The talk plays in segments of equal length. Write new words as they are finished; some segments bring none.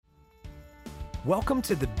Welcome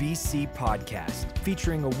to the BC Podcast,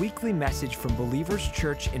 featuring a weekly message from Believers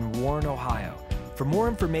Church in Warren, Ohio. For more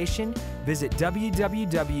information, visit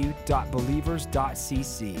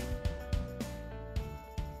www.believers.cc.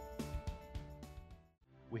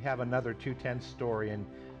 We have another 210 story, and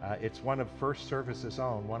it's one of First Service's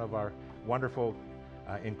own, one of our wonderful,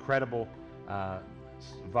 incredible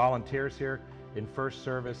volunteers here in First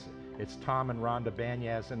Service. It's Tom and Rhonda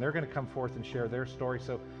Banyas, and they're going to come forth and share their story.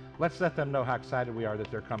 So let's let them know how excited we are that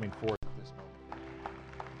they're coming forth at this moment.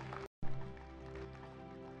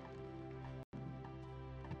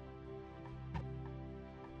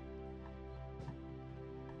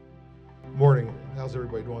 Morning. How's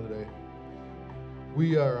everybody doing today?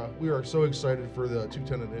 We are so excited for the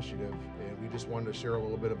 210 initiative, and we just wanted to share a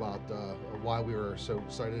little bit about why we are so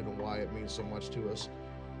excited and why it means so much to us.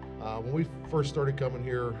 When we first started coming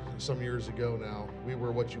here some years ago now, we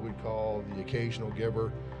were what you would call the occasional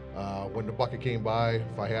giver. When the bucket came by,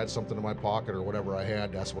 if I had something in my pocket or whatever I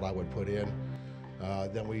had, that's what I would put in.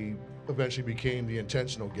 Then we eventually became the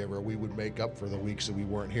intentional giver. We would make up for the weeks that we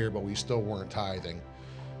weren't here, but we still weren't tithing.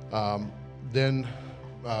 Then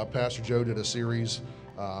Pastor Joe did a series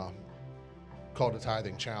called the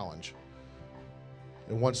Tithing Challenge.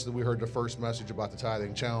 And once we heard the first message about the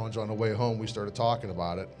Tithing Challenge on the way home, we started talking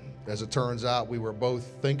about it. As it turns out, we were both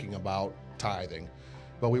thinking about tithing,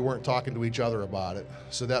 but we weren't talking to each other about it.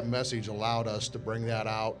 So that message allowed us to bring that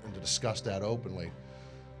out and to discuss that openly.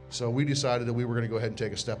 So we decided that we were going to go ahead and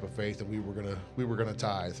take a step of faith, and we were going to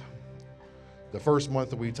tithe. The first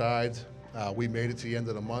month that we tithed, we made it to the end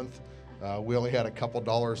of the month. We only had a couple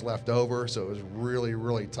dollars left over, so it was really,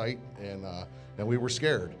 really tight, and we were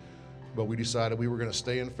scared. But we decided we were going to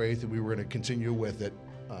stay in faith and we were going to continue with it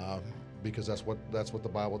because that's what the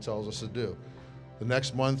Bible tells us to do. The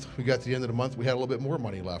next month, we got to the end of the month, we had a little bit more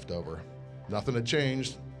money left over. Nothing had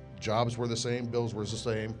changed. Jobs were the same, bills were the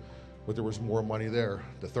same, but there was more money there.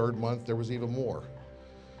 The third month, there was even more.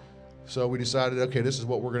 So we decided, okay, this is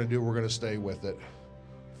what we're going to do. We're going to stay with it.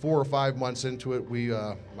 4 or 5 months into it,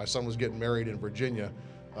 my son was getting married in Virginia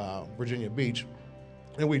Beach,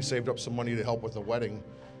 and we'd saved up some money to help with the wedding.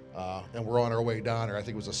 And we're on our way down there. I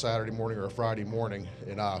think it was a Saturday morning or a Friday morning,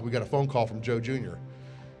 and we got a phone call from Joe Jr.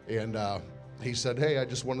 And he said, "Hey, I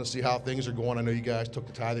just wanted to see how things are going. I know you guys took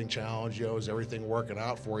the tithing challenge. Is everything working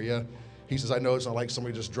out for you?" He says, "I know it's not like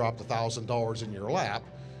somebody just dropped $1,000 in your lap."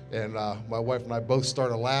 And my wife and I both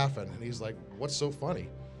started laughing. And he's like, "What's so funny?"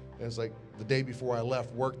 And it's like the day before I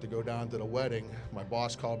left work to go down to the wedding, my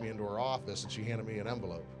boss called me into her office and she handed me an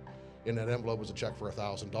envelope. In that envelope was a check for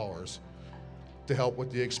 $1,000. To help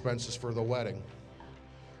with the expenses for the wedding.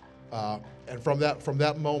 And from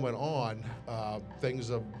that moment on, things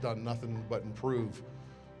have done nothing but improve.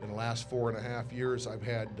 In the last 4.5 years, I've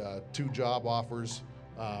had 2 job offers,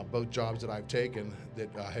 both jobs that I've taken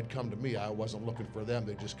that had come to me. I wasn't looking for them.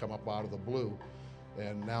 They just come up out of the blue.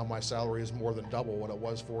 And now my salary is more than double what it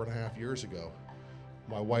was 4.5 years ago.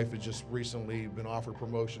 My wife has just recently been offered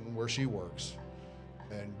promotion where she works.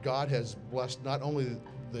 And God has blessed not only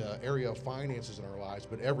the area of finances in our lives,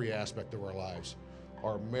 but every aspect of our lives,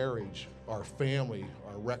 our marriage, our family,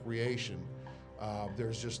 our recreation.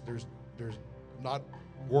 There's not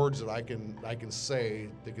words that I can say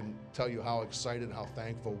that can tell you how excited and how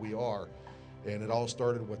thankful we are. And it all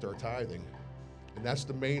started with our tithing. And that's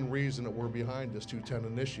the main reason that we're behind this 210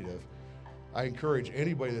 initiative. I encourage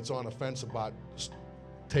anybody that's on the fence about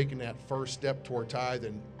taking that first step toward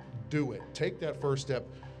tithing, do it. Take that first step.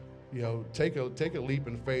 Take a leap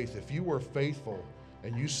in faith. If you were faithful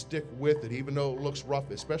and you stick with it, even though it looks rough,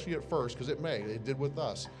 especially at first, because it did with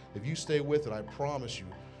us. If you stay with it, I promise you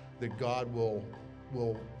that God will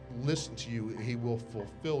listen to you, He will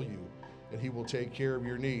fulfill you, and He will take care of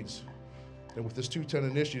your needs. And with this 210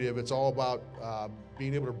 initiative, it's all about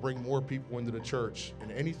being able to bring more people into the church,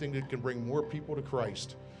 and anything that can bring more people to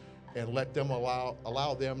Christ and let them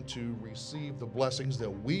allow them to receive the blessings that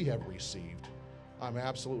we have received. I'm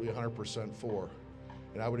absolutely 100% for.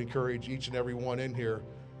 And I would encourage each and every one in here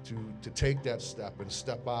to take that step and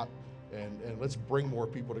step out and let's bring more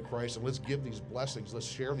people to Christ and let's give these blessings. Let's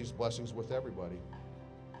share these blessings with everybody.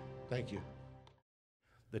 Thank you.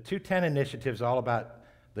 The 210 initiative is all about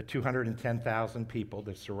the 210,000 people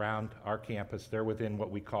that surround our campus. They're within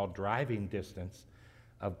what we call driving distance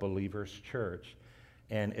of Believers Church.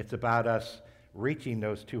 And it's about us reaching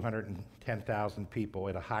those 210,000 people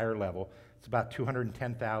at a higher level. It's about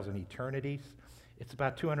 210,000 eternities. It's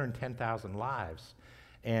about 210,000 lives.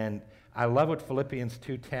 And I love what Philippians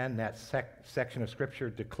 2:10, that section of Scripture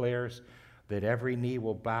declares that every knee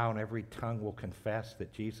will bow and every tongue will confess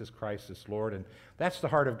that Jesus Christ is Lord. And that's the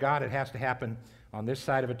heart of God. It has to happen on this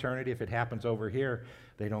side of eternity. If it happens over here,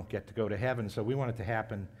 they don't get to go to heaven. So we want it to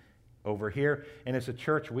happen over here. And as a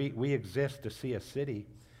church, we exist to see a city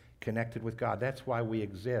connected with God. That's why we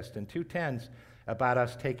exist. And 210's about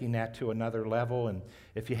us taking that to another level. And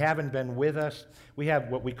if you haven't been with us, we have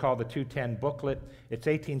what we call the 210 booklet. It's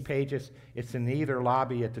 18 pages. It's in either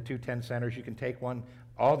lobby at the 210 centers. You can take one.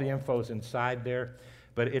 All the info's inside there.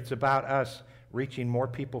 But it's about us reaching more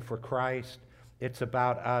people for Christ. It's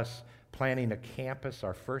about us planning a campus,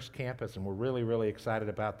 our first campus, and we're really, really excited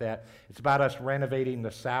about that. It's about us renovating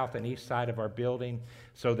the south and east side of our building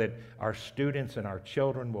so that our students and our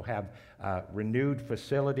children will have renewed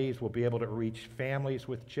facilities. We'll be able to reach families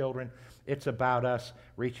with children. It's about us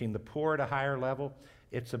reaching the poor at a higher level.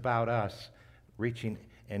 It's about us reaching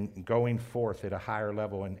and going forth at a higher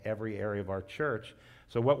level in every area of our church.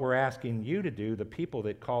 So what we're asking you to do, the people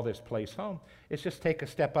that call this place home, is just take a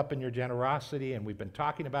step up in your generosity, and we've been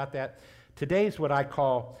talking about that. Today's what I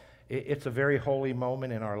call, it's a very holy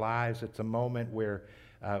moment in our lives. It's a moment where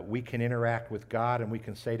we can interact with God, and we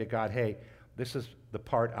can say to God, hey, this is the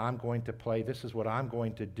part I'm going to play. This is what I'm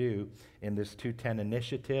going to do in this 210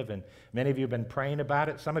 initiative. And many of you have been praying about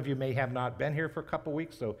it. Some of you may have not been here for a couple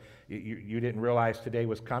weeks, so you didn't realize today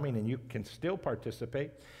was coming, and you can still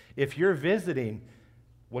participate. If you're visiting,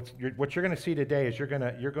 what you're going to see today is you're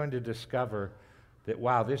going to discover that,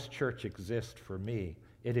 wow, this church exists for me.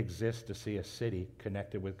 It exists to see a city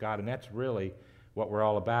connected with God, and that's really what we're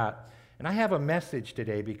all about. And I have a message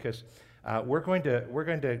today because we're going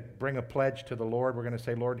to bring a pledge to the Lord. We're going to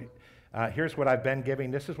say, Lord, here's what I've been giving.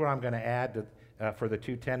 This is what I'm going to add for the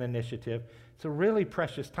 210 initiative. It's a really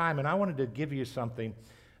precious time, and I wanted to give you something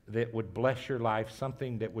that would bless your life,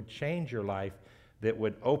 something that would change your life, that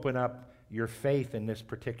would open up your faith in this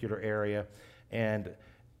particular area. And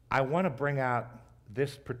I want to bring out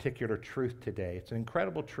this particular truth today. It's an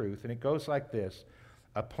incredible truth, and it goes like this.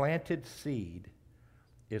 A planted seed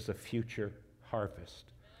is a future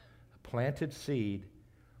harvest. A planted seed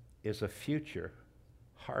is a future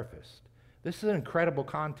harvest. This is an incredible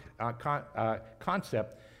concept.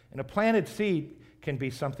 And a planted seed can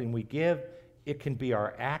be something we give. It can be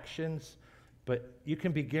our actions. But you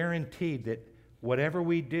can be guaranteed that whatever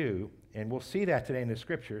we do, and we'll see that today in the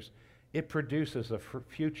scriptures, it produces a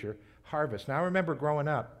future harvest. Now, I remember growing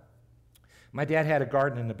up, my dad had a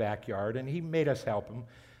garden in the backyard, and he made us help him.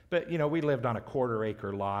 But, you know, we lived on a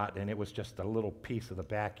quarter-acre lot, and it was just a little piece of the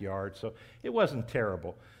backyard, so it wasn't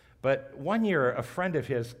terrible. But one year, a friend of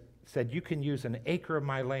his said, you can use an acre of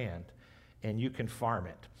my land, and you can farm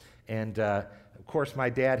it. And, of course, my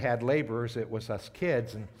dad had laborers. It was us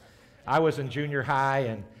kids, and I was in junior high,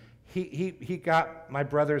 and he got my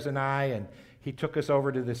brothers and I, and he took us over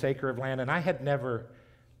to this acre of land, and I had never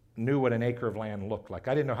knew what an acre of land looked like.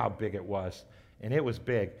 I didn't know how big it was, and it was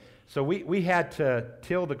big. So we had to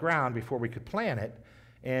till the ground before we could plant it,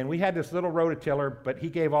 and we had this little rototiller, but he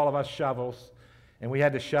gave all of us shovels, and we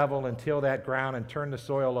had to shovel and till that ground and turn the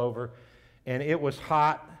soil over, and it was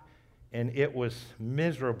hot, and it was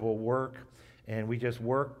miserable work, and we just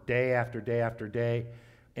worked day after day after day.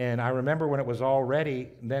 And I remember when it was all ready,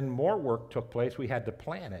 then more work took place. We had to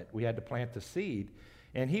plant it. We had to plant the seed.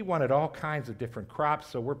 And he wanted all kinds of different crops,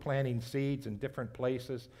 so we're planting seeds in different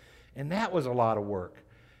places. And that was a lot of work.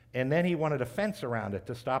 And then he wanted a fence around it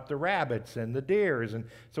to stop the rabbits and the deers. And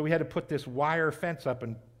so we had to put this wire fence up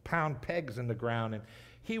and pound pegs in the ground. And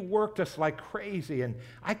he worked us like crazy. And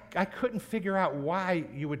I couldn't figure out why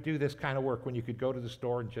you would do this kind of work when you could go to the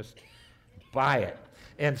store and just buy it.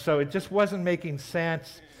 And so it just wasn't making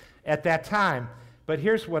sense at that time. But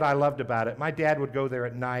here's what I loved about it. My dad would go there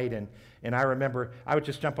at night, and I remember I would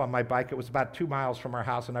just jump on my bike. It was about 2 miles from our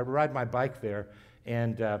house, and I would ride my bike there.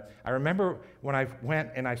 And I remember when I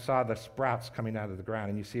went and I saw the sprouts coming out of the ground,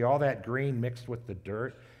 and you see all that green mixed with the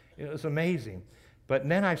dirt. It was amazing. But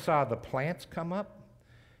then I saw the plants come up,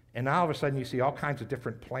 and all of a sudden you see all kinds of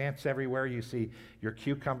different plants everywhere. You see your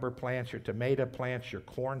cucumber plants, your tomato plants, your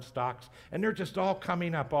corn stalks, and they're just all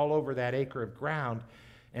coming up all over that acre of ground.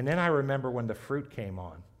 And then I remember when the fruit came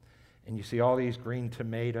on, and you see all these green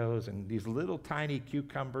tomatoes and these little tiny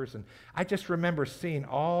cucumbers, and I just remember seeing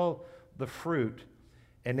all the fruit,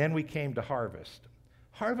 and then we came to harvest.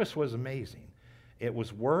 Harvest was amazing. It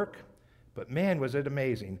was work, but man, was it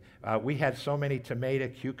amazing. We had so many tomato,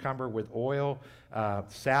 cucumber with oil,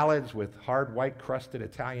 salads with hard white crusted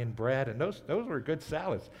Italian bread, and those were good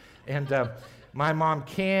salads. And my mom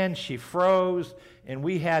canned, she froze, and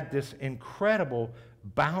we had this incredible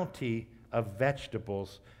bounty of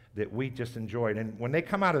vegetables that we just enjoyed. And when they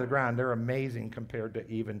come out of the ground, they're amazing compared to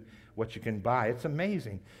even what you can buy. It's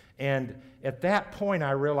amazing. And at that point,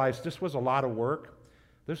 I realized this was a lot of work.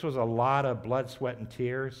 This was a lot of blood, sweat, and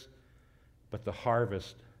tears, but the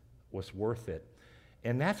harvest was worth it.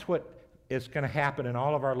 And that's what is going to happen in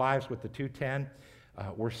all of our lives with the 210.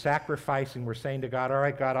 We're sacrificing. We're saying to God, all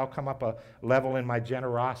right, God, I'll come up a level in my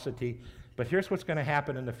generosity. But here's what's going to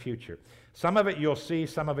happen in the future. Some of it you'll see,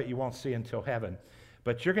 some of it you won't see until heaven.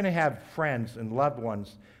 But you're going to have friends and loved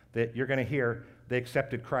ones that you're going to hear they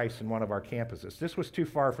accepted Christ in one of our campuses. This was too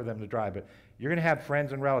far for them to drive, but you're going to have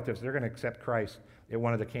friends and relatives. They're going to accept Christ at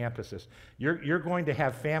one of the campuses. You're going to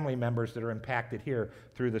have family members that are impacted here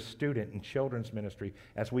through the student and children's ministry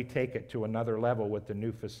as we take it to another level with the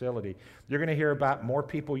new facility. You're going to hear about more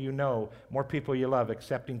people you know, more people you love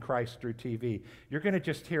accepting Christ through TV. You're going to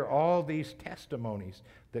just hear all these testimonies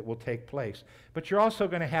that will take place. But you're also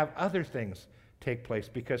going to have other things take place,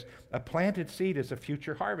 because a planted seed is a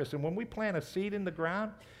future harvest. And when we plant a seed in the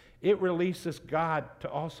ground, it releases God to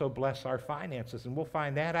also bless our finances, and we'll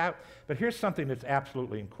find that out. But here's something that's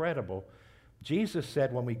absolutely incredible. Jesus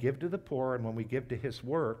said when we give to the poor and when we give to his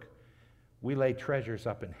work, we lay treasures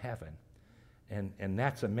up in heaven. And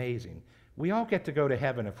that's amazing. We all get to go to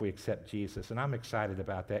heaven if we accept Jesus, and I'm excited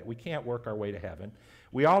about that. We can't work our way to heaven.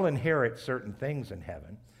 We all inherit certain things in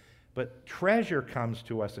heaven. But treasure comes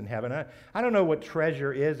to us in heaven. I don't know what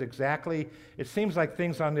treasure is exactly. It seems like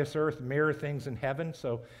things on this earth mirror things in heaven.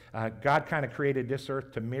 So God kind of created this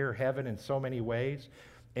earth to mirror heaven in so many ways.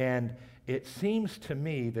 And it seems to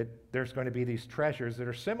me that there's going to be these treasures that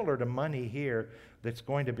are similar to money here that's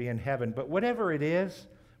going to be in heaven. But whatever it is,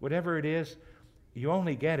 you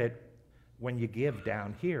only get it when you give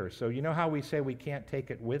down here. So you know how we say we can't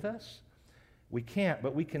take it with us? We can't,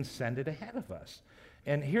 but we can send it ahead of us.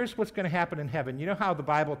 And here's what's going to happen in heaven. You know how the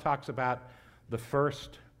Bible talks about the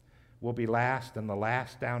first will be last and the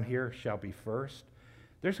last down here shall be first?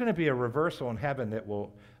 There's going to be a reversal in heaven that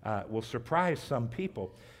will surprise some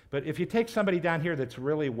people. But if you take somebody down here that's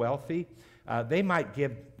really wealthy, they might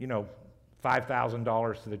give,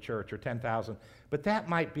 $5,000 to the church or $10,000, but that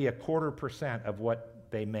might be 0.25% of what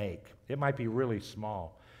they make. It might be really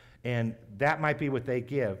small. And that might be what they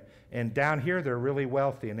give. And down here, they're really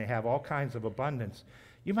wealthy, and they have all kinds of abundance.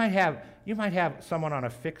 You might have someone on a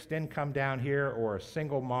fixed income down here, or a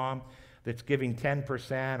single mom that's giving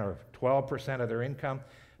 10% or 12% of their income.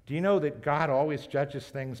 Do you know that God always judges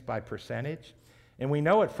things by percentage? And we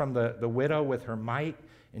know it from the widow with her mite.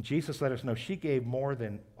 And Jesus let us know she gave more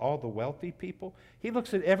than all the wealthy people. He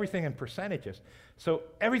looks at everything in percentages. So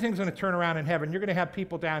everything's going to turn around in heaven. You're going to have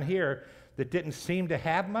people down here that didn't seem to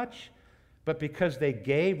have much, but because they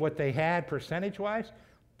gave what they had percentage-wise,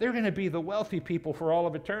 they're going to be the wealthy people for all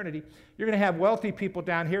of eternity. You're going to have wealthy people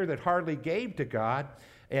down here that hardly gave to God,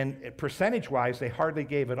 and percentage-wise, they hardly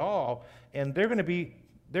gave at all, and they're going to be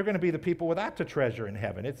the people without the treasure in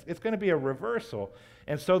heaven. It's going to be a reversal.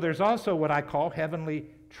 And so there's also what I call heavenly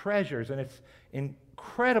treasures, and it's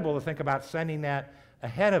incredible to think about sending that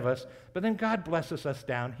ahead of us, but then God blesses us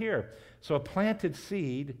down here. So a planted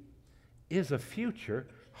seed is a future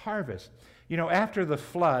harvest. After the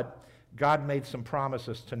flood, God made some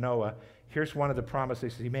promises to Noah. Here's one of the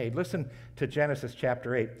promises he made. Listen to Genesis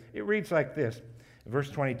chapter 8. It reads like this, verse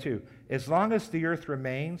 22. As long as the earth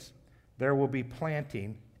remains, there will be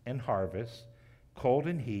planting and harvest, cold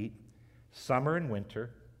and heat, summer and winter,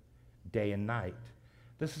 day and night.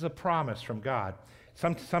 This is a promise from God.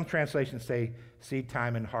 Some translations say seed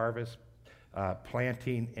time and harvest,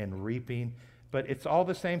 planting and reaping. But it's all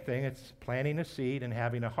the same thing. It's planting a seed and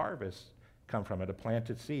having a harvest come from it. A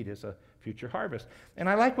planted seed is a future harvest. And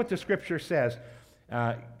I like what the scripture says,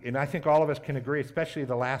 and I think all of us can agree, especially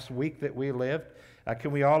the last week that we lived.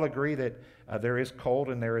 Can we all agree that there is cold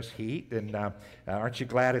and there is heat? And aren't you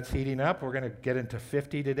glad it's heating up? We're going to get into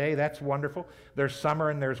 50 today. That's wonderful. There's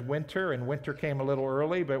summer and there's winter, and winter came a little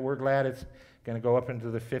early, but we're glad it's going to go up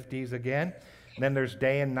into the 50s again. And then there's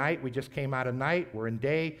day and night. We just came out of night. We're in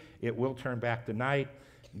day. It will turn back to night.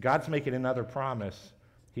 God's making another promise.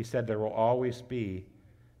 He said there will always be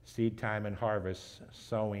seed time and harvest,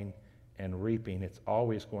 sowing and reaping. It's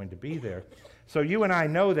always going to be there. So you and I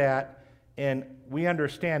know that, and we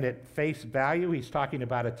understand it. Face value, he's talking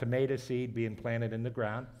about a tomato seed being planted in the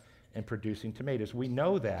ground and producing tomatoes. We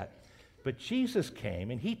know that. But Jesus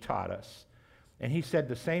came, and he taught us. And he said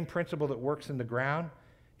the same principle that works in the ground,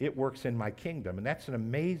 it works in my kingdom. And that's an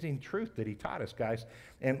amazing truth that he taught us, guys.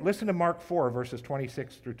 And listen to Mark 4, verses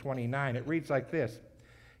 26 through 29. It reads like this.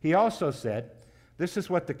 He also said, this is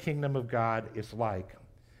what the kingdom of God is like.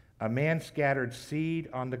 A man scattered seed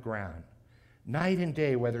on the ground. Night and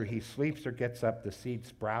day, whether he sleeps or gets up, the seed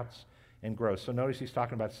sprouts and grows. So notice he's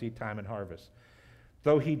talking about seed time and harvest.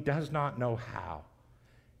 Though he does not know how.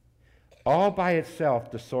 All by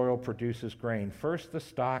itself, the soil produces grain. First the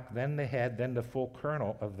stalk, then the head, then the full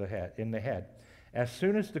kernel of the head in the head. As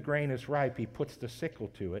soon as the grain is ripe, he puts the sickle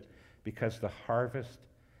to it because the harvest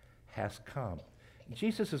has come.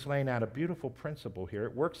 Jesus is laying out a beautiful principle here.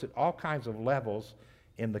 It works at all kinds of levels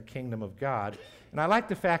in the kingdom of God. And I like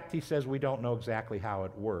the fact he says we don't know exactly how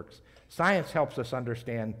it works. Science helps us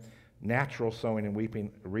understand natural sowing and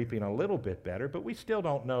reaping a little bit better, but we still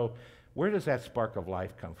don't know, where does that spark of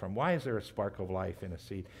life come from? Why is there a spark of life in a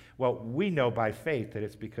seed? Well, we know by faith that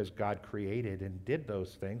it's because God created and did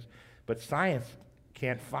those things, but science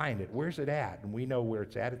can't find it. Where's it at? And we know where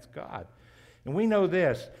it's at. It's God. And we know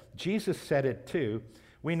this. Jesus said it too.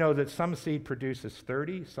 We know that some seed produces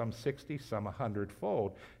 30, some 60, some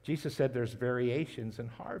 100-fold. Jesus said there's variations in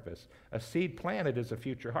harvest. A seed planted is a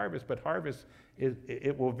future harvest, but harvest,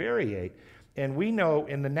 it will variate. And we know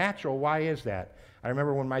in the natural, why is that? I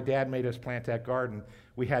remember when my dad made us plant that garden,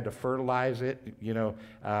 we had to fertilize it,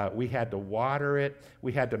 we had to water it,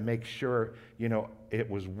 we had to make sure, it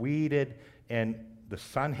was weeded, and the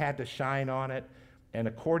sun had to shine on it. And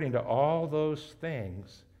according to all those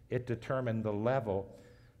things, it determined the level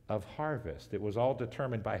of harvest. It was all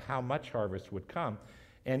determined by how much harvest would come.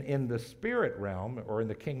 And in the spirit realm, or in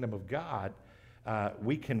the kingdom of God,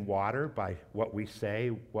 we can water by what we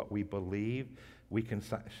say, what we believe. We can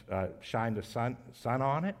shine the sun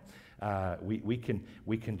on it. We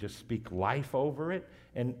can just speak life over it.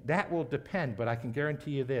 And that will depend, but I can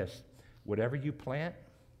guarantee you this. Whatever you plant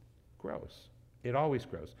grows. It always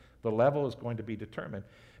grows. The level is going to be determined.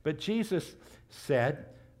 But Jesus said,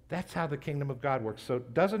 that's how the kingdom of God works. So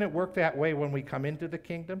doesn't it work that way when we come into the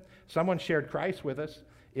kingdom? Someone shared Christ with us.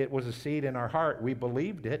 It was a seed in our heart. We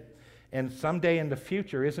believed it. And someday in the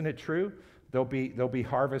future, isn't it true? There'll be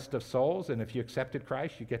harvest of souls. And if you accepted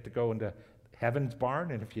Christ, you get to go into heaven's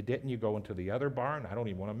barn. And if you didn't, you go into the other barn. I don't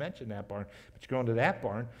even want to mention that barn, but you go into that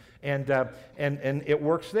barn. And it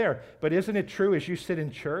works there. But isn't it true as you sit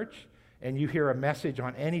in church and you hear a message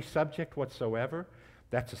on any subject whatsoever,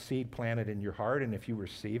 that's a seed planted in your heart, and if you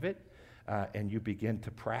receive it and you begin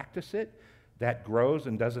to practice it, that grows,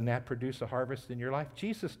 and doesn't that produce a harvest in your life?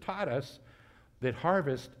 Jesus taught us that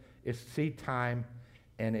harvest is seed time,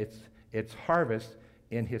 and it's harvest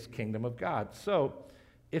in his kingdom of God. So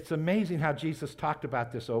it's amazing how Jesus talked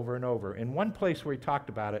about this over and over. In one place where he talked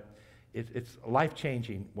about it, it's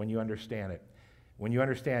life-changing when you understand it. When you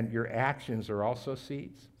understand your actions are also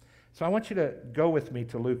seeds. So I want you to go with me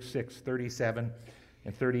to Luke 6:37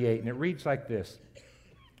 and 38, and it reads like this.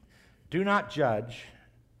 Do not judge,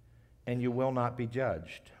 and you will not be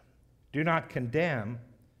judged. Do not condemn,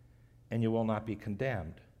 and you will not be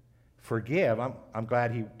condemned. Forgive. I'm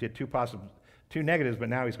glad he did two negatives, but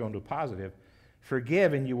now he's going to a positive.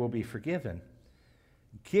 Forgive, and you will be forgiven.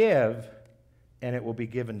 Give, and it will be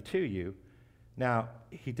given to you. Now,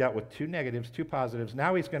 he dealt with two negatives, two positives.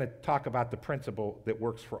 Now he's going to talk about the principle that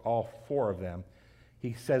works for all four of them.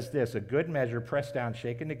 He says this, a good measure, pressed down,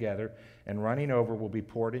 shaken together, and running over will be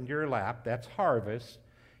poured into your lap. That's harvest.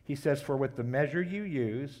 He says, for with the measure you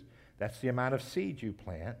use, that's the amount of seed you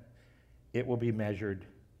plant, it will be measured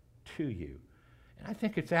to you. And I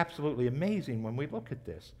think it's absolutely amazing when we look at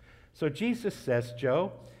this. So Jesus says,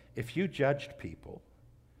 Joe, if you judged people,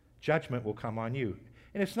 judgment will come on you.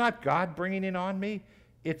 And it's not God bringing it on me.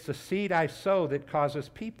 It's the seed I sow that causes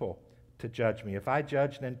people to judge me. If I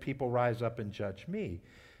judge, then people rise up and judge me.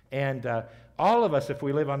 And all of us, if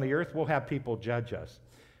we live on the earth, will have people judge us.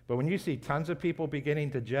 But when you see tons of people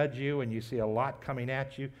beginning to judge you and you see a lot coming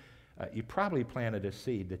at you, you probably planted a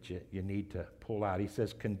seed that you need to pull out. He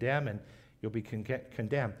says, condemn and you'll be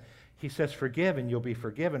condemned. He says, forgive and you'll be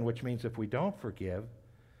forgiven, which means if we don't forgive,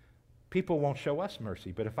 people won't show us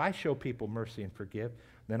mercy. But if I show people mercy and forgive,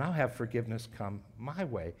 then I'll have forgiveness come my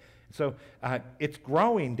way. So it's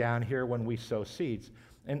growing down here when we sow seeds.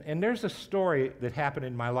 And there's a story that happened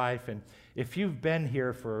in my life, and if you've been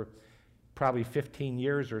here for probably 15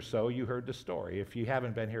 years or so, you heard the story. If you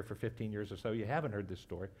haven't been here for 15 years or so, you haven't heard this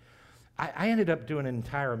story. I ended up doing an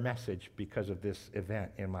entire message because of this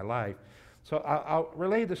event in my life. So I'll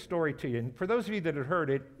relay the story to you. And for those of you that have heard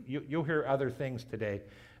it, you'll hear other things today,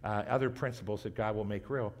 other principles that God will make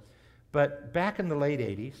real. But back in the late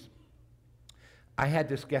 80s, I had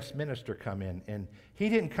this guest minister come in, and he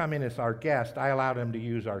didn't come in as our guest. I allowed him to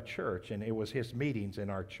use our church, and it was his meetings in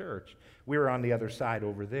our church. We were on the other side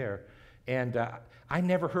over there, and I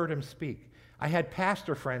never heard him speak. I had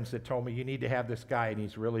pastor friends that told me, you need to have this guy, and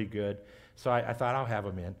he's really good. So I thought, I'll have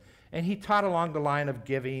him in. And he taught along the line of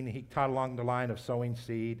giving. He taught along the line of sowing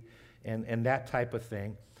seed and that type of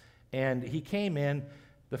thing. And he came in,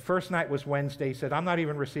 The first night was Wednesday. He said, I'm not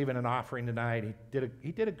even receiving an offering tonight.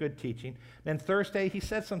 He did a good teaching. Then Thursday, he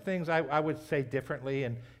said some things I would say differently,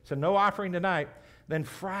 and said, no offering tonight. Then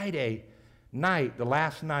Friday night, the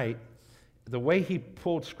last night, the way he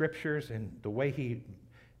pulled scriptures and the way he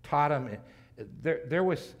taught them,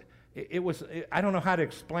 I don't know how to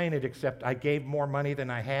explain it, except I gave more money than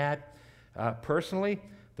I had. Personally,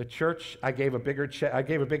 the church, I gave a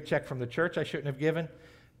big check from the church I shouldn't have given,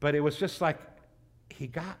 but it was just like, he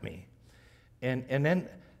got me. And then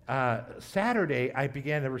Saturday, I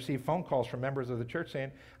began to receive phone calls from members of the church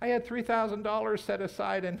saying, I had $3,000 set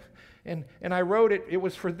aside, and I wrote it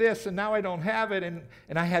was for this, and now I don't have it. And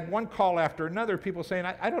I had one call after another, people saying,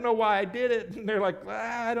 I don't know why I did it. And they're like,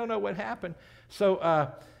 I don't know what happened. So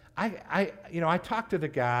I talked to the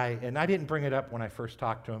guy, and I didn't bring it up when I first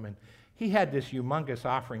talked to him, and he had this humongous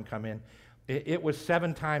offering come in. It was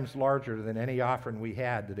 7 times larger than any offering we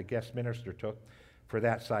had that a guest minister took for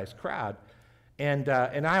that size crowd. And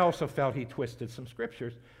I also felt he twisted some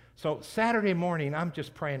scriptures. So Saturday morning, I'm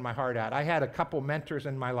just praying my heart out. I had a couple mentors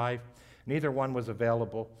in my life. Neither one was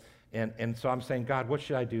available. And so I'm saying, God, what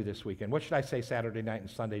should I do this weekend? What should I say Saturday night and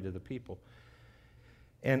Sunday to the people?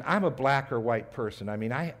 And I'm a black or white person. I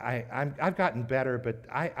mean, I've gotten better, but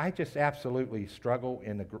I just absolutely struggle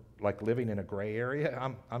like living in a gray area.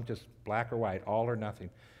 I'm just black or white, all or nothing.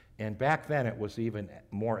 And back then, it was even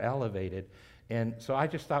more elevated. And so I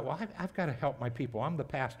just thought, well, I've got to help my people. I'm the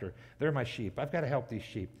pastor. They're my sheep. I've got to help these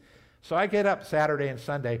sheep. So I get up Saturday and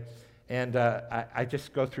Sunday, and I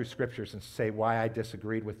just go through scriptures and say why I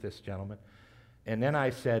disagreed with this gentleman. And then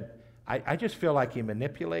I said, I just feel like he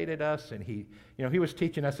manipulated us, and he was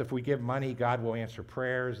teaching us if we give money, God will answer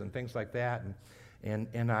prayers and things like that.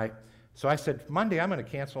 So I said, Monday, I'm going to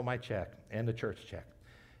cancel my check and the church check.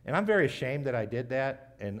 And I'm very ashamed that I did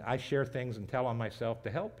that, and I share things and tell on myself to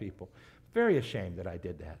help people. Very ashamed that I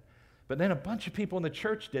did that. But then a bunch of people in the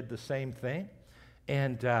church did the same thing.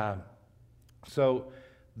 And so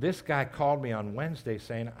this guy called me on Wednesday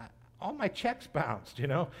saying, all my checks bounced,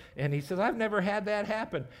 And he says, I've never had that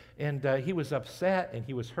happen. And he was upset and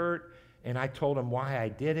he was hurt. And I told him why I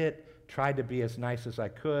did it, tried to be as nice as I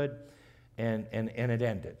could, and it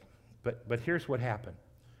ended. But here's what happened.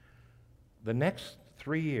 The next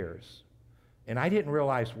 3 years, and I didn't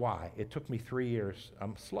realize why. It took me 3 years.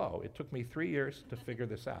 I'm slow. It took me 3 years to figure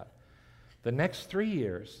this out. The next 3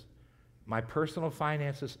 years, my personal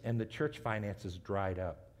finances and the church finances dried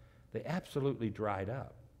up. They absolutely dried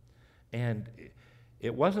up. And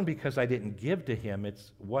it wasn't because I didn't give to him.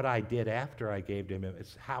 It's what I did after I gave to him.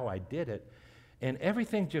 It's how I did it. And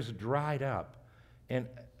everything just dried up. And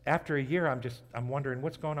after a year, I'm wondering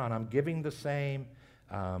what's going on. I'm giving the same.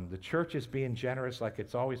 The church is being generous like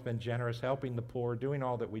it's always been generous, helping the poor, doing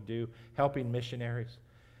all that we do, helping missionaries.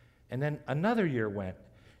 And then another year went,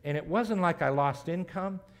 and it wasn't like I lost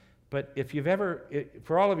income, but if you've ever,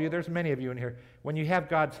 for all of you, there's many of you in here, when you have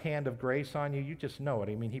God's hand of grace on you, you just know it.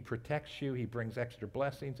 I mean, he protects you, he brings extra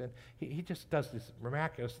blessings, and he just does these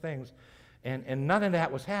miraculous things. And none of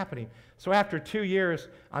that was happening. So after 2 years,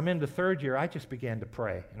 I'm in the third year, I just began to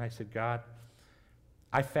pray. And I said, God,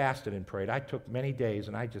 I fasted and prayed. I took many days,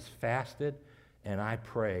 and I just fasted, and I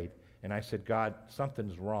prayed. And I said, God,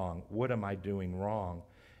 something's wrong. What am I doing wrong?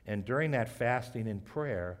 And during that fasting and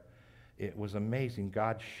prayer, it was amazing.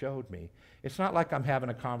 God showed me. It's not like I'm having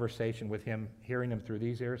a conversation with him, hearing him through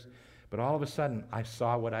these ears, but all of a sudden, I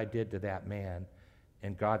saw what I did to that man,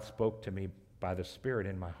 and God spoke to me by the Spirit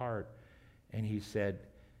in my heart, and he said,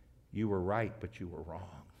 you were right, but you were wrong.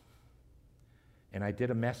 And I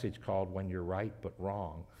did a message called When You're Right But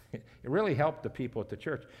Wrong. It really helped the people at the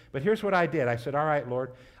church. But here's what I did. I said, all right,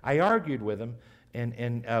 Lord. I argued with him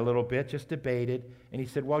and a little bit, just debated. And he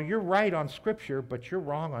said, well, you're right on Scripture, but you're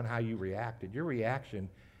wrong on how you reacted. Your reaction,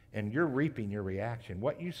 and you're reaping your reaction.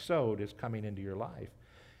 What you sowed is coming into your life.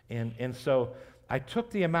 And so I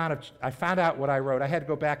took the amount of, I found out what I wrote. I had to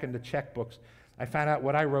go back into checkbooks. I found out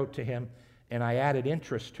what I wrote to him, and I added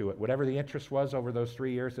interest to it. Whatever the interest was over those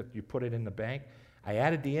 3 years, if you put it in the bank, I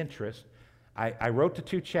added the interest. I wrote the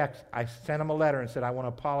 2 checks. I sent him a letter and said, I want to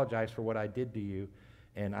apologize for what I did to you,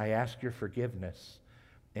 and I ask your forgiveness.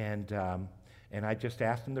 And I just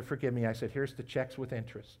asked him to forgive me. I said, here's the checks with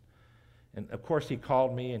interest. And, of course, he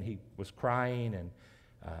called me, and he was crying and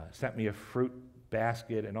sent me a fruit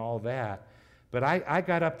basket and all that. But I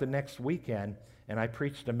got up the next weekend, and I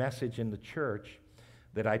preached a message in the church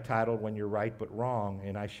that I titled When You're Right But Wrong,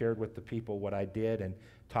 and I shared with the people what I did and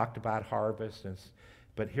talked about harvest.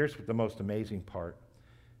 But here's the most amazing part.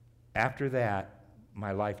 After that,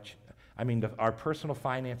 my life, our personal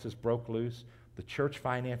finances broke loose, the church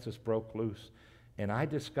finances broke loose, And I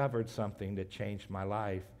discovered something that changed my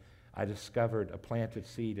life. I discovered a planted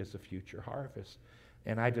seed as a future harvest.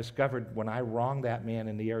 And I discovered when I wronged that man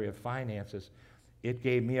in the area of finances, it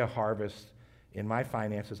gave me a harvest in my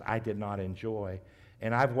finances I did not enjoy.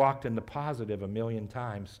 And I've walked in the positive a million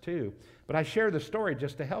times too. But I share the story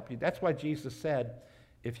just to help you. That's why Jesus said,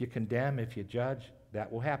 if you condemn, if you judge,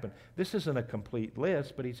 that will happen. This isn't a complete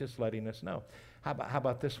list, but he's just letting us know. How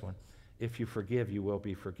about this one? If you forgive, you will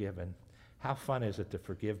be forgiven. How fun is it to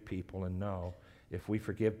forgive people and know if we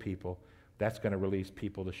forgive people, that's going to release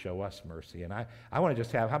people to show us mercy. And I want to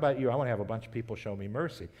just have, how about you? I want to have a bunch of people show me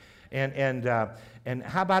mercy. And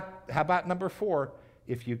how about number 4?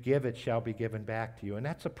 If you give, it shall be given back to you. And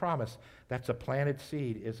that's a promise. That's a planted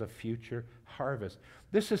seed is a future harvest.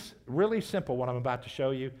 This is really simple, what I'm about to show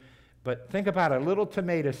you. But think about a little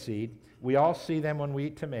tomato seed. We all see them when we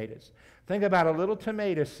eat tomatoes. Think about a little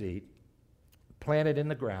tomato seed planted in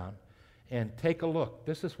the ground. And take a look.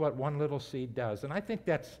 This is what one little seed does. And I think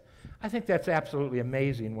that's absolutely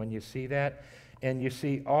amazing when you see that. And you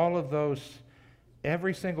see all of those,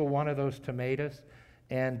 every single one of those tomatoes.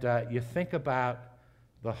 And you think about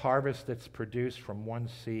the harvest that's produced from one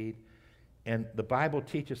seed. And the Bible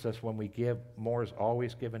teaches us when we give, more is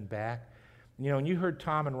always given back. You know, and you heard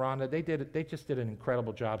Tom and Rhonda, they just did an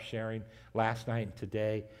incredible job sharing last night and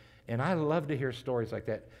today. And I love to hear stories like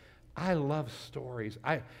that. I love stories.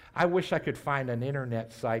 I wish I could find an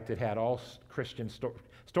internet site that had all Christian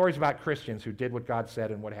stories about Christians who did what God said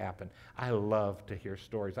and what happened. I love to hear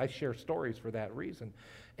stories. I share stories for that reason.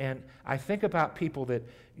 And I think about people that,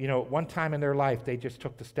 you know, one time in their life, they just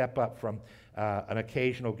took the step up from an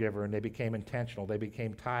occasional giver and they became intentional. They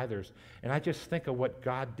became tithers. And I just think of what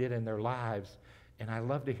God did in their lives. And I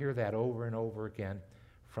love to hear that over and over again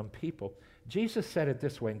from people. Jesus said it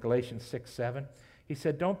this way in Galatians 6:7. He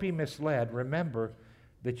said, don't be misled. Remember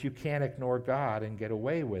that you can't ignore God and get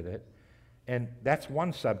away with it. And that's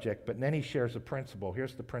one subject, but then he shares a principle.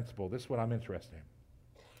 Here's the principle. This is what I'm interested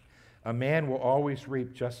in. A man will always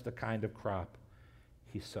reap just the kind of crop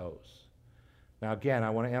he sows. Now, again, I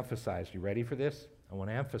want to emphasize. You ready for this? I want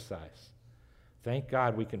to emphasize. Thank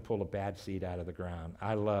God we can pull a bad seed out of the ground.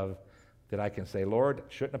 I love that I can say, Lord,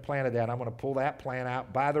 shouldn't have planted that. I'm going to pull that plant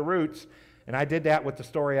out by the roots. And I did that with the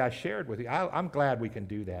story I shared with you. I'm glad we can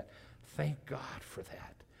do that. Thank God for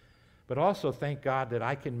that. But also thank God that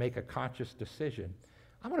I can make a conscious decision.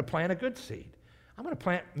 I'm going to plant a good seed. I'm going to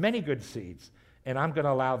plant many good seeds. And I'm going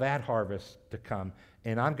to allow that harvest to come.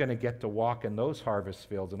 And I'm going to get to walk in those harvest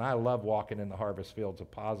fields. And I love walking in the harvest fields of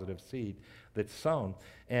positive seed that's sown.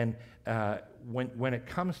 And when it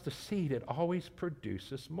comes to seed, it always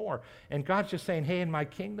produces more. And God's just saying, hey, in my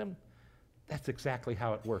kingdom, that's exactly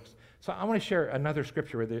how it works. So I want to share another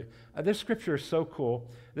scripture with you. This scripture is so cool.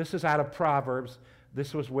 This is out of Proverbs.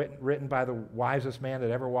 This was written by the wisest man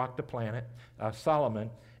that ever walked the planet, Solomon.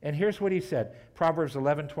 And here's what he said. Proverbs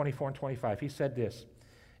 11:24 and 25. He said this.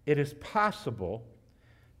 It is possible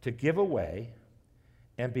to give away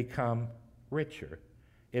and become richer.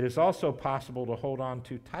 It is also possible to hold on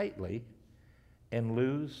too tightly and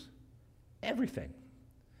lose everything.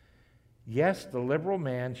 Yes, the liberal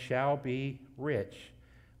man shall be rich.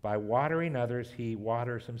 By watering others, he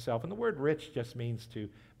waters himself. And the word rich just means to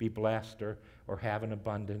be blessed or have an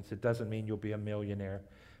abundance. It doesn't mean you'll be a millionaire.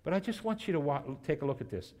 But I just want you to take a look at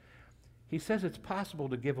this. He says it's possible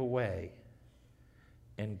to give away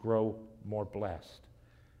and grow more blessed.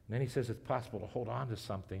 And then he says it's possible to hold on to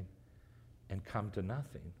something and come to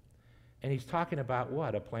nothing. And he's talking about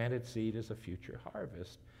what? A planted seed is a future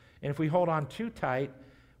harvest. And if we hold on too tight,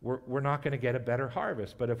 we're not going to get a better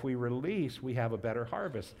harvest. But if we release, we have a better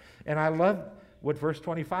harvest. And I love what verse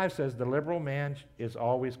 25 says. The liberal man is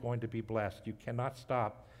always going to be blessed. You cannot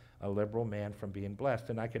stop a liberal man from being blessed.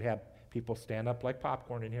 And I could have people stand up like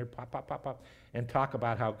popcorn in here, pop, pop, pop, pop, and talk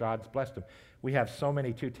about how God's blessed them. We have so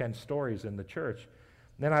many 210 stories in the church.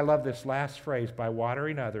 And then I love this last phrase, by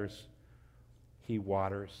watering others, he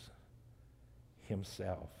waters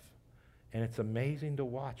himself. And it's amazing to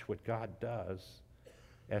watch what God does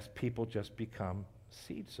as people just become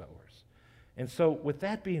seed sowers. And so with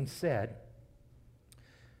that being said,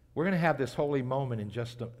 we're going to have this holy moment in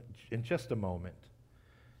just a moment.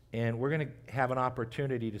 And we're going to have an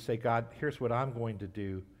opportunity to say, God, here's what I'm going to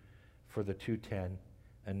do for the 210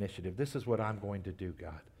 initiative. This is what I'm going to do,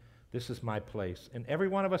 God. This is my place. And every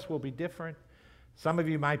one of us will be different. Some of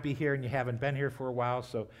you might be here and you haven't been here for a while,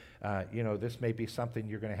 so this may be something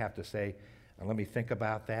you're going to have to say, let me think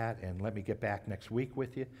about that, and let me get back next week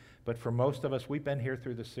with you. But for most of us, we've been here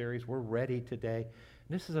through the series. We're ready today.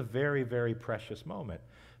 And this is a very, very precious moment.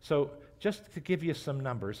 So just to give you some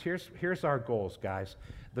numbers, here's our goals, guys.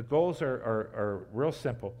 The goals are real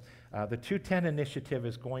simple. The 210 initiative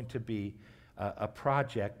is going to be a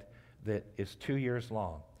project that is 2 years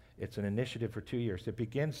long. It's an initiative for 2 years. It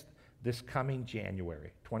begins this coming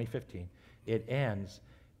January 2015. It ends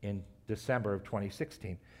in December of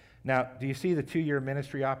 2016. Now, do you see the 2-year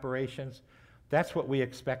ministry operations? That's what we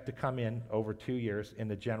expect to come in over 2 years in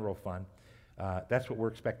the general fund. That's what we're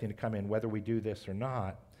expecting to come in, whether we do this or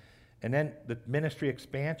not. And then the ministry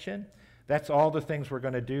expansion, that's all the things we're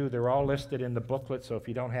going to do. They're all listed in the booklet, so if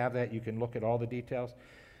you don't have that, you can look at all the details.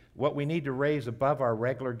 What we need to raise above our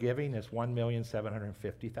regular giving is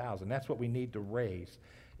 $1,750,000. That's what we need to raise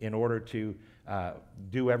in order to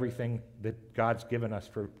do everything that God's given us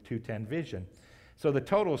for 210 Vision. So the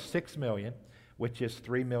total is $6 million, which is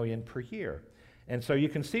 $3 million per year. And so you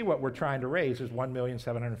can see what we're trying to raise is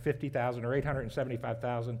 $1,750,000 or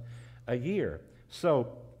 $875,000 a year.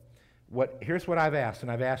 So here's what I've asked,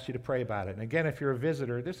 and I've asked you to pray about it. And again, if you're a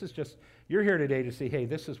visitor, this is just, you're here today to see, hey,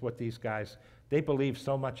 this is what these guys, they believe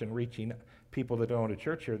so much in reaching people that don't own a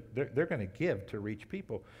church here. They're going to give to reach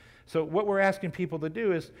people. So what we're asking people to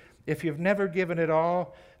do is, if you've never given at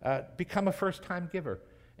all, become a first-time giver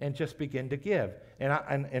and just begin to give.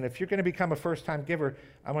 And if you're going to become a first-time giver,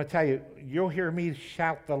 I'm going to tell you, you'll hear me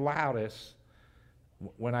shout the loudest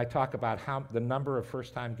when I talk about the number of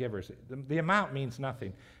first-time givers. The amount means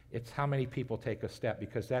nothing. It's how many people take a step,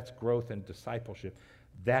 because that's growth and discipleship.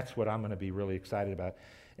 That's what I'm going to be really excited about.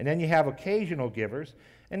 And then you have occasional givers,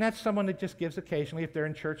 and that's someone that just gives occasionally. If they're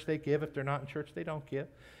in church, they give. If they're not in church, they don't give.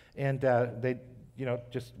 And they,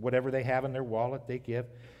 just whatever they have in their wallet, they give.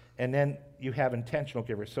 And then you have intentional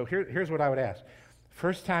givers. So here's what I would ask.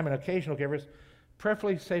 First time and occasional givers,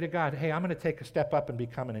 prayerfully say to God, hey, I'm going to take a step up and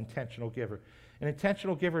become an intentional giver. An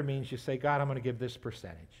intentional giver means you say, God, I'm going to give this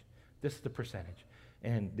percentage. This is the percentage.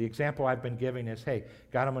 And the example I've been giving is, hey,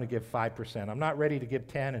 God, I'm going to give 5%. I'm not ready to give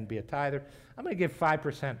 10 and be a tither. I'm going to give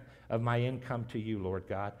 5% of my income to you, Lord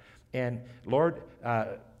God. And Lord,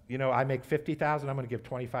 I make $50,000. I'm going to give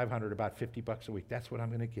 $2,500, about $50 a week. That's what I'm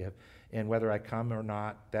going to give. And whether I come or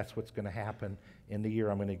not, that's what's going to happen in the year.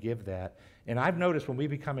 I'm going to give that. And I've noticed when we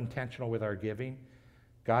become intentional with our giving,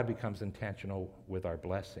 God becomes intentional with our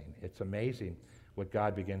blessing. It's amazing what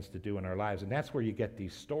God begins to do in our lives. And that's where you get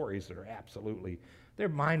these stories that are they're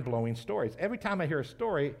mind-blowing stories. Every time I hear a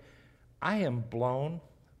story, I am blown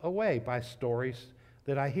away by stories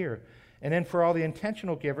that I hear. And then for all the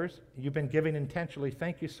intentional givers, you've been giving intentionally,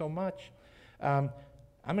 thank you so much. I'm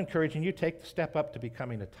encouraging you, take the step up to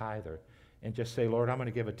becoming a tither and just say, Lord, I'm going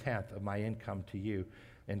to give 1/10 of my income to you.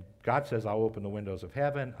 And God says, I'll open the windows of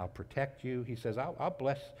heaven, I'll protect you. He says, I'll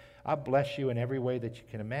bless you in every way that you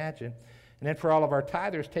can imagine. And then for all of our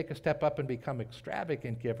tithers, take a step up and become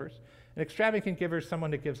extravagant givers. An extravagant giver is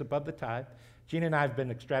someone that gives above the tithe. Gina and I have been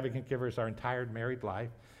extravagant givers our entire married life.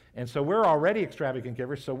 And so we're already extravagant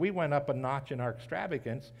givers, so we went up a notch in our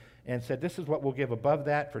extravagance and said, this is what we'll give above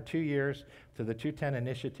that for 2 years to the 210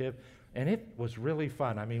 initiative. And it was really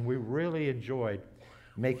fun. I mean, we really enjoyed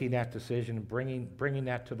making that decision and bringing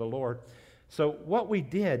that to the Lord. So what we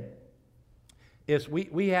did is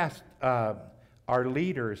we asked our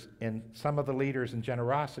leaders, and some of the leaders in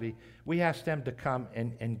generosity, we asked them to come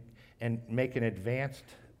and make an advanced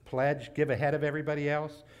pledge, give ahead of everybody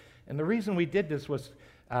else. And the reason we did this was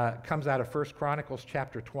comes out of 1 Chronicles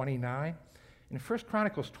chapter 29. In 1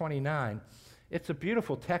 Chronicles 29, it's a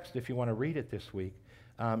beautiful text if you want to read it this week.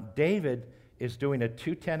 David is doing a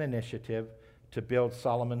 210 initiative to build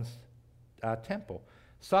Solomon's temple.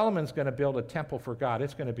 Solomon's going to build a temple for God.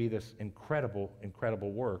 It's going to be this incredible,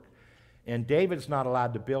 incredible work. And David's not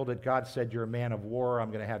allowed to build it. God said, you're a man of war. I'm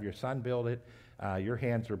going to have your son build it. Your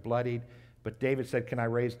hands are bloodied. But David said, can I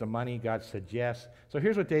raise the money? God said, yes. So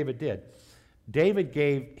here's what David did. David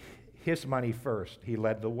gave his money first. He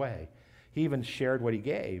led the way. He even shared what he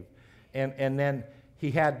gave. And then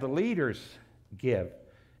he had the leaders give.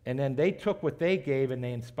 And then they took what they gave and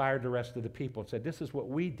they inspired the rest of the people and said, this is what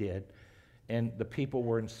we did. And the people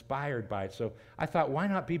were inspired by it. So I thought, why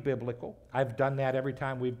not be biblical? I've done that every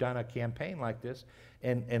time we've done a campaign like this.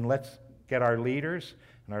 And let's get our leaders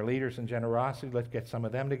and our leaders in generosity, let's get some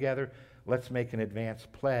of them together. Let's make an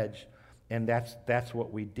advanced pledge. And that's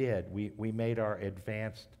what we did. We made our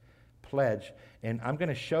advanced pledge. And I'm going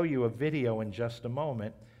to show you a video in just a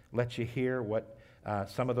moment, let you hear what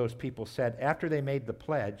some of those people said. After they made the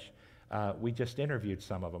pledge, we just interviewed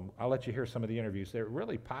some of them. I'll let you hear some of the interviews. They're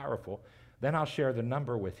really powerful. Then I'll share the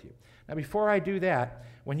number with you. Now, before I do that,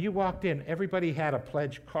 when you walked in, everybody had a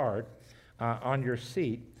pledge card on your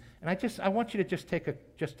seat. And I want you to just take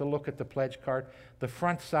just a look at the pledge card, the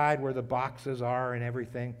front side where the boxes are and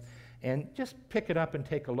everything. And just pick it up and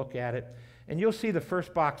take a look at it. And you'll see the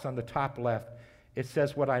first box on the top left. It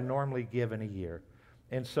says what I normally give in a year.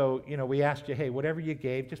 And so, we asked you, hey, whatever you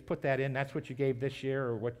gave, just put that in. That's what you gave this year,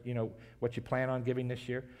 or what you plan on giving this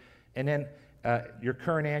year. And then your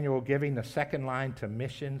current annual giving, the second line to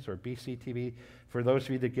missions or BCTV. For those of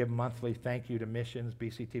you that give monthly, thank you to missions,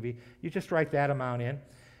 BCTV. You just write that amount in.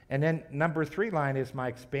 And then number 3 line is my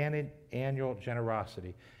expanded annual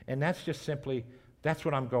generosity. And that's just simply, that's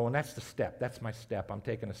what I'm going, that's the step. That's my step. I'm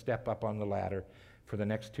taking a step up on the ladder for the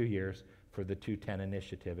next 2 years for the 210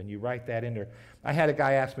 initiative. And you write that in there. I had a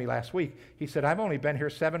guy ask me last week, he said, I've only been here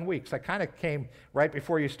 7 weeks. I kind of came right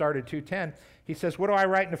before you started 210. He says, what do I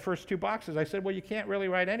write in the first 2 boxes? I said, well, you can't really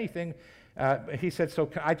write anything. He said, so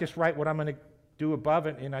I just write what I'm going to do above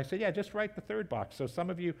it. And I said, yeah, just write the 3rd box. So some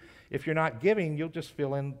of you, if you're not giving, you'll just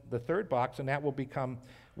fill in the 3rd box, and that will become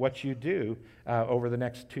what you do over the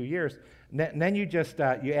next 2 years. And then you just,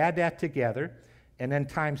 you add that together, and then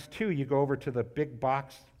times 2, you go over to the big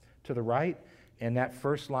box to the right, and that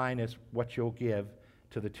first line is what you'll give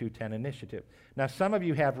to the 210 initiative. Now, some of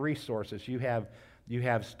you have resources. You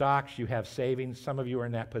have stocks, you have savings. Some of you are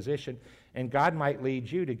in that position, and God might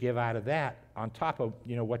lead you to give out of that on top of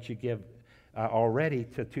what you give already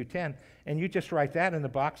to 210, and you just write that in the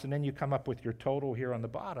box, and then you come up with your total here on the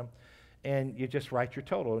bottom, and you just write your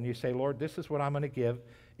total, and you say, Lord, this is what I'm going to give.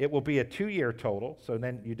 It will be a 2-year total, so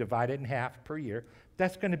then you divide it in half per year.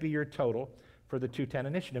 That's going to be your total for the 210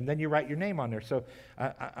 initiative. And then you write your name on there. So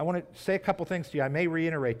I want to say a couple things to you. I may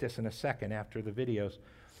reiterate this in a second after the videos,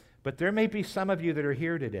 but there may be some of you that are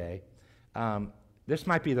here today. This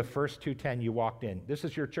might be the first 210 you walked in. This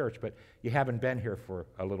is your church, but you haven't been here for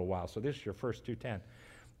a little while, so this is your first 210.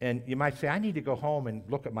 And you might say, I need to go home and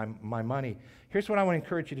look at my money. Here's what I want to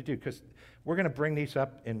encourage you to do, because we're going to bring these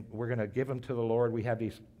up and we're going to give them to the Lord. We have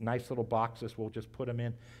these nice little boxes. We'll just put them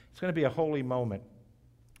in. It's going to be a holy moment.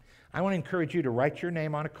 I want to encourage you to write your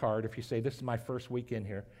name on a card if you say, this is my first week in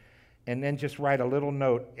here, and then just write a little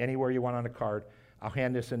note anywhere you want on a card. I'll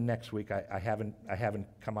hand this in next week. I haven't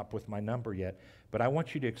come up with my number yet, but I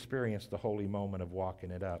want you to experience the holy moment of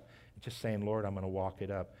walking it up. Just saying, Lord, I'm going to walk it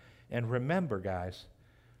up. And remember, guys,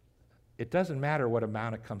 it doesn't matter what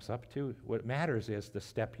amount it comes up to. What matters is the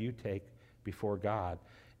step you take before God,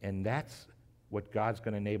 and that's what God's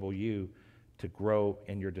going to enable you to grow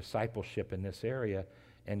in your discipleship in this area.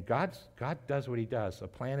 And God does what he does. A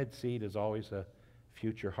planted seed is always a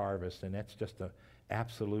future harvest, and that's just an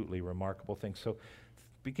absolutely remarkable thing. So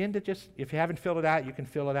begin to just, if you haven't filled it out, you can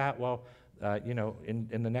fill it out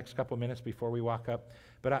in the next couple of minutes before we walk up.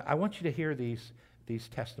 But I want you to hear these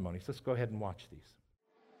testimonies. Let's go ahead and watch these.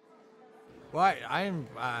 Well,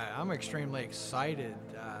 I'm extremely excited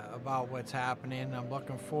about what's happening. I'm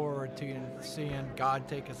looking forward to seeing God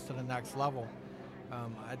take us to the next level.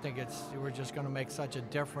 I think we're just going to make such a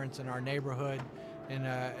difference in our neighborhood, in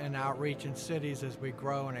outreach in cities as we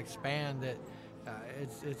grow and expand that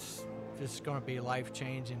it's just going to be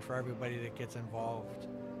life-changing for everybody that gets involved.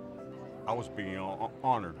 I was being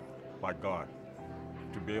honored by God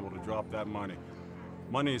to be able to drop that money.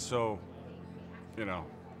 Money is so,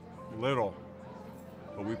 little,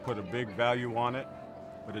 but we put a big value on it.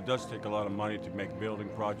 But it does take a lot of money to make building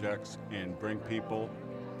projects and bring people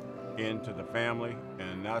into the family,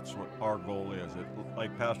 and that's what our goal is.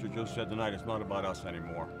 Like Pastor Joe said tonight, it's not about us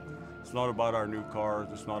anymore. It's not about our new cars,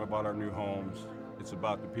 it's not about our new homes. It's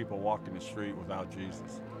about the people walking the street without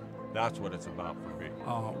Jesus. That's what it's about for me.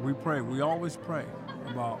 We pray. We always pray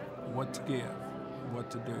about what to give, what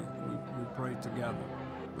to do. We pray together.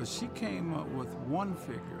 But she came up with one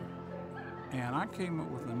figure, and I came up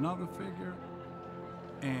with another figure,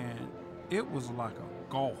 and it was like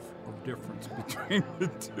a gulf of difference between the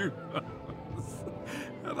two of us.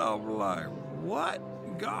 And I'm like, what?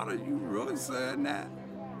 God, are you really saying that?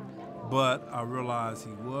 But I realized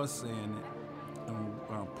he was saying it, and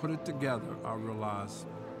when I put it together, I realized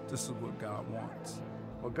this is what God wants.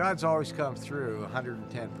 Well, God's always come through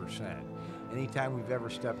 110%. Anytime we've ever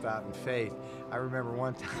stepped out in faith, I remember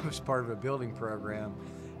one time I was part of a building program,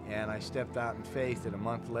 and I stepped out in faith, and a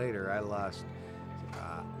month later I lost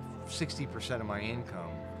 60% of my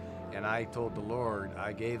income. And I told the Lord,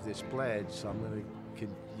 I gave this pledge, so I'm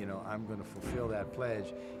going to fulfill that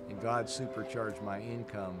pledge. And God supercharged my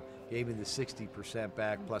income, gave me the 60%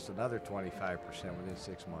 back plus another 25% within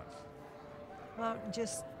 6 months. Well,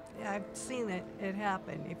 I've seen it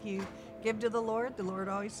happen. If you give to the Lord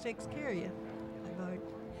always takes care of you.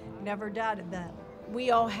 I've never doubted that.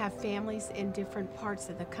 We all have families in different parts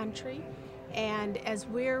of the country, and as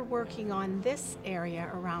we're working on this area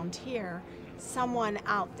around here, someone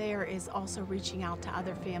out there is also reaching out to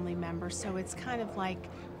other family members. So it's kind of like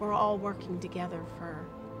we're all working together for,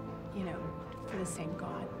 for the same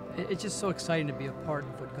God. It's just so exciting to be a part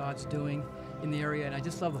of what God's doing in the area, and I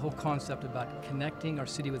just love the whole concept about connecting our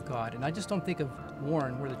city with God. And I just don't think of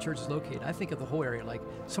Warren, where the church is located. I think of the whole area, like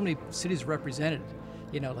so many cities represented,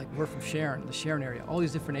 like we're from Sharon, the Sharon area, all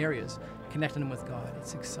these different areas, connecting them with God.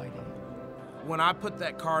 It's exciting. When I put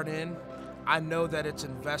that card in, I know that it's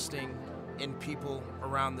investing in people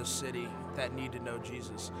around the city that need to know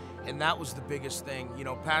Jesus. And that was the biggest thing,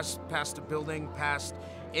 past the building, past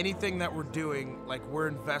anything that we're doing, like we're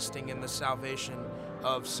investing in the salvation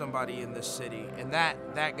of somebody in this city. And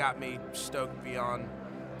that got me stoked beyond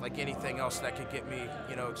like anything else that could get me,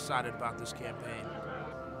 excited about this campaign.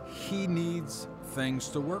 He needs things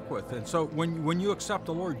to work with. And so when you accept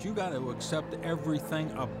the Lord, you got to accept everything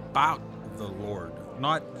about the Lord,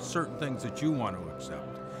 not certain things that you want to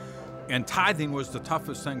accept. And tithing was the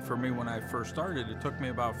toughest thing for me when I first started. It took me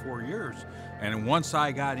about 4 years. And once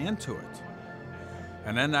I got into it,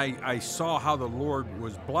 and then I saw how the Lord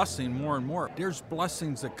was blessing more and more. There's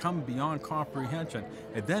blessings that come beyond comprehension.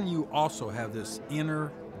 And then you also have this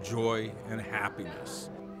inner joy and happiness.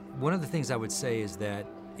 One of the things I would say is that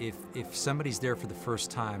if somebody's there for the first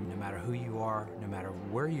time, no matter who you are, no matter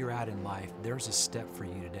where you're at in life, there's a step for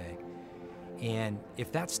you today. And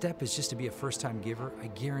if that step is just to be a first-time giver, I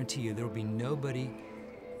guarantee you there will be nobody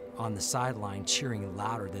on the sideline cheering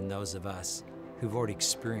louder than those of us who've already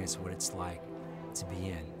experienced what it's like to be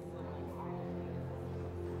in.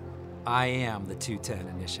 I am the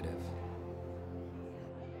 210 Initiative.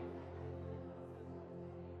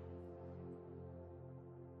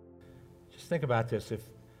 Just think about this. If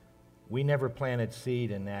we never planted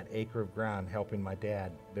seed in that acre of ground helping my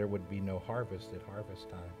dad, there would be no harvest at harvest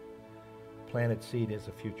time. Planted seed is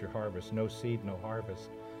a future harvest. No seed, no harvest.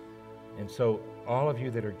 And so all of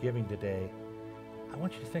you that are giving today, I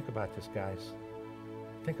want you to think about this, guys.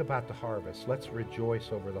 Think about the harvest. Let's rejoice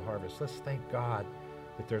over the harvest. Let's thank God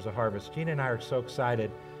that there's a harvest. Gina and I are so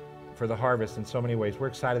excited for the harvest in so many ways. We're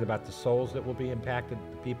excited about the souls that will be impacted,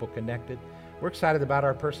 the people connected. We're excited about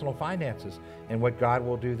our personal finances and what God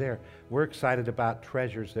will do there. We're excited about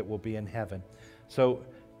treasures that will be in heaven. So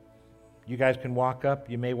you guys can walk up.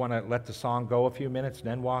 You may want to let the song go a few minutes and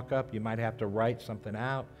then walk up. You might have to write something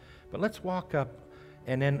out. But let's walk up,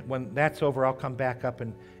 and then when that's over, I'll come back up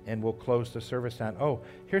and we'll close the service down. Oh,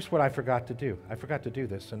 here's what I forgot to do. I forgot to do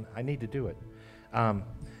this, and I need to do it.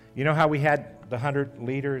 You know how we had the 100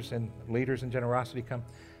 leaders in generosity come?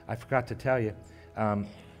 I forgot to tell you.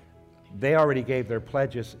 They already gave their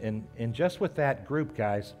pledges, and just with that group,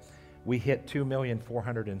 guys, we hit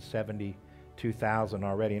 2,472,000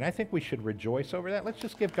 already, and I think we should rejoice over that. Let's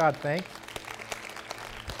just give God thanks.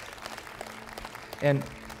 And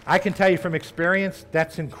I can tell you from experience,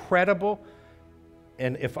 that's incredible.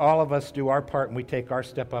 And if all of us do our part and we take our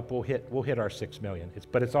step up, we'll hit our 6 million.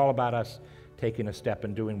 But it's all about us taking a step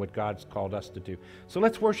and doing what God's called us to do. So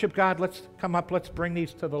let's worship God. Let's come up. Let's bring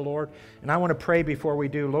these to the Lord. And I want to pray before we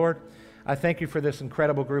do. Lord, I thank you for this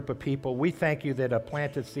incredible group of people. We thank you that a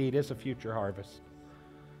planted seed is a future harvest.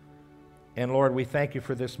 And Lord, we thank you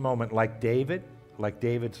for this moment. Like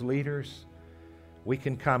David's leaders, we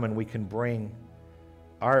can come and we can bring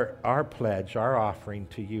our pledge, our offering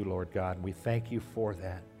to you, Lord God. We thank you for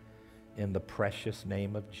that in the precious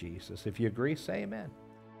name of Jesus. If you agree, say amen.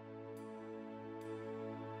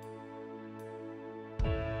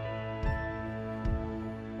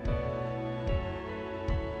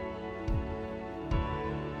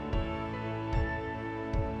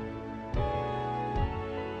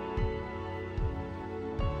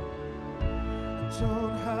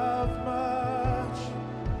 Don't have much,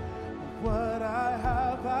 what I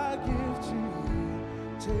have I give to you.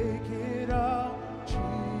 Take it all,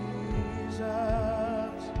 Jesus.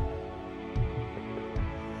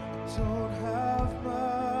 Don't have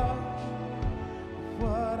much,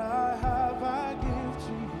 what I have I give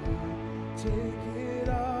to you. Take it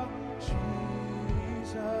all, Jesus.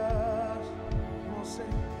 Come on,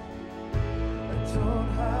 sing. I don't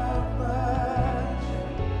have much,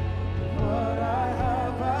 what I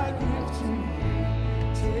have I give to you.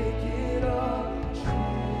 Take it all,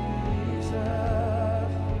 Jesus.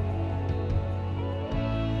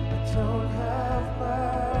 I don't have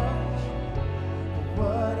much, but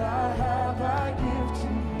what I have I give to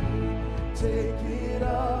you. Take it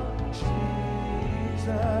all,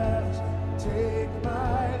 Jesus. Take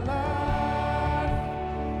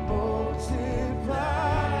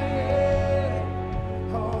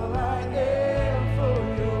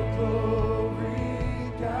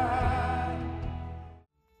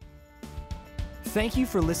Thank you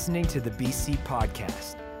for listening to the BC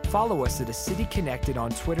Podcast. Follow us at A City Connected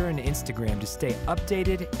on Twitter and Instagram to stay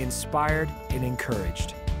updated, inspired, and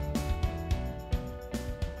encouraged.